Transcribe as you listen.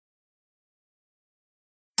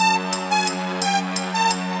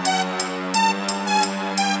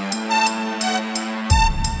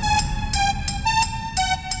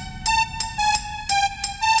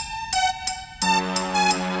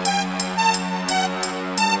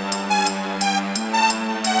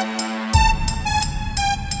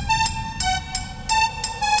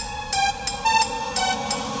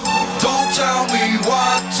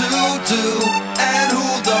do? And who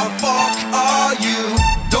the fuck are you?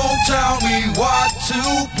 Don't tell me what to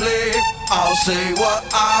play, I'll say what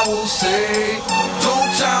I will say.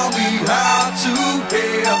 Don't tell me how to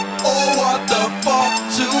hear or what the fuck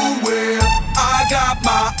to wear. I got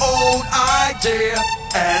my own idea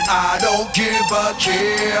and I don't give a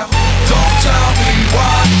care. Don't tell me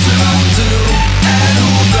what to do, and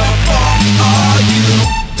who the fuck are you?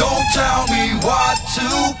 Don't tell me what to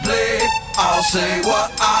play, I'll say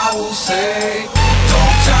what I will say.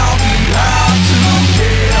 Don't tell me how to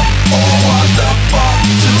hear or what the fuck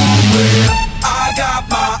to wear. I got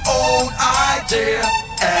my own idea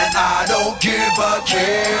and I don't give a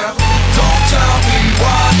care. Don't tell me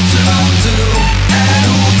what to do, and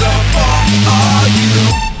who the fuck are you?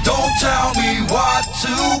 Don't tell me what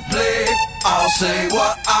to play, I'll say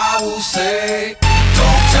what I will say.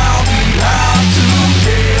 Don't tell me how to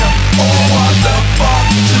hear or what the fuck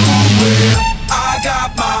to wear. I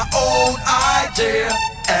got my own idea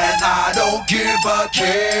and I don't give a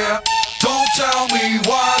care. Don't tell me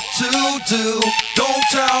what to do, don't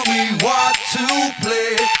tell me what to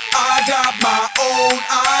play. I got my own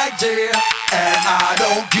idea and I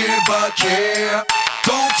don't give a care.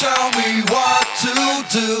 Don't tell me what to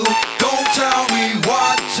do, don't tell me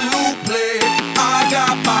what to play. I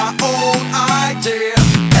got my own idea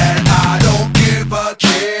and I don't give a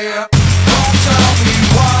care. Don't tell me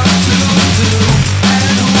what to do,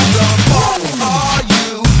 and who the fuck are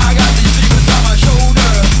you? I got these secrets on my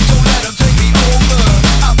shoulder, don't let them take me over.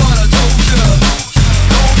 I thought I told you.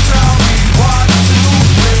 Don't tell me what to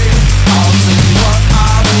play, I'll say what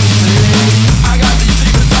I will say. I got these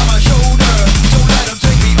secrets on my shoulder, don't let them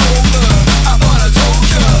take me over. I thought I told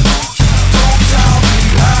you. Don't tell me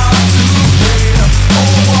how to hear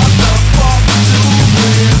or what the fuck to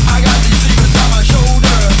wear. I got these secrets on my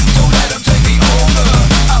shoulder, don't let them take me over.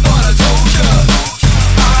 I thought I told you.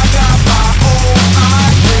 I got my own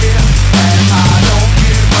idea and I don't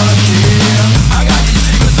give a care. I got these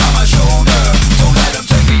secrets on my shoulder, don't let them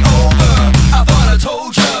take me over. I thought I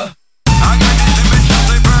told you. I got these dimensions,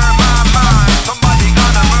 they burn my mind. Somebody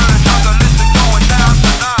gotta murder, jungle list is going down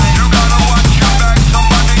tonight. You gotta watch your back,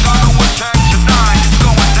 somebody gotta attack tonight. It's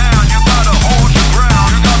going down, you gotta hold your ground.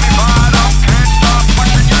 You got me fired up, can't stop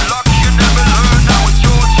pushing your luck. You never learn, now it's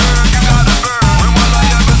your turn, you gotta burn. When will I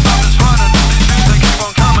ever stop this running? These things they keep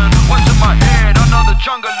on coming. What's in my head? Another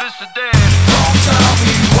jungle list is dead. Don't tell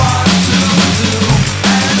me what to do,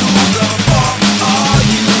 and who the fuck are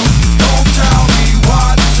you? Don't tell me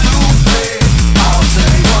what to play, I'll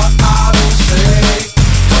say what I will say.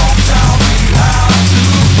 Don't tell me how to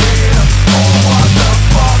hear or what the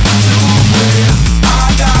fuck to wear. I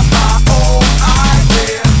got my own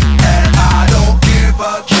idea and I don't give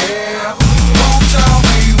a care. Don't tell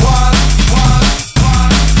me what.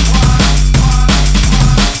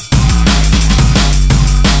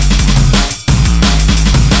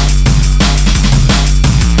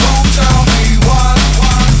 Don't tell me what. Don't tell me what to do. Don't tell me what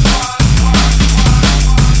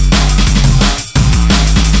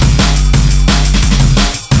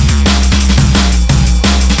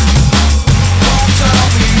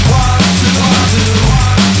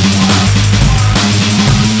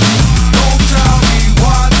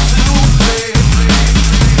to play.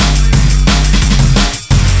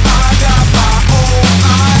 I got my own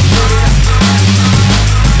idea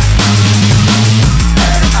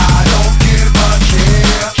and I don't give a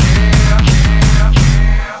care.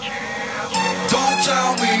 Don't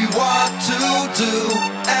tell me what to do,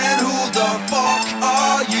 and who the fuck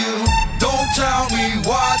are you? Don't tell me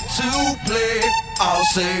what to play, I'll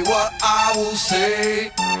say what I will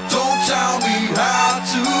say. Don't tell me how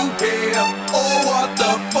to hear or what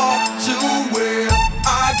the fuck to wear.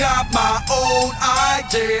 I got my own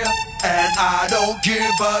idea and I don't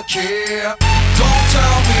give a care. Don't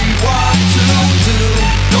tell me what to do,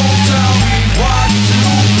 don't tell me what to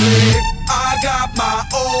play. I got my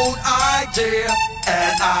own idea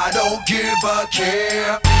and I don't give a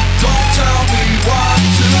care. Don't tell me what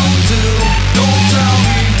to do, don't tell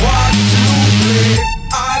me what to play.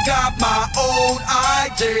 I got my own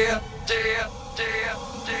idea.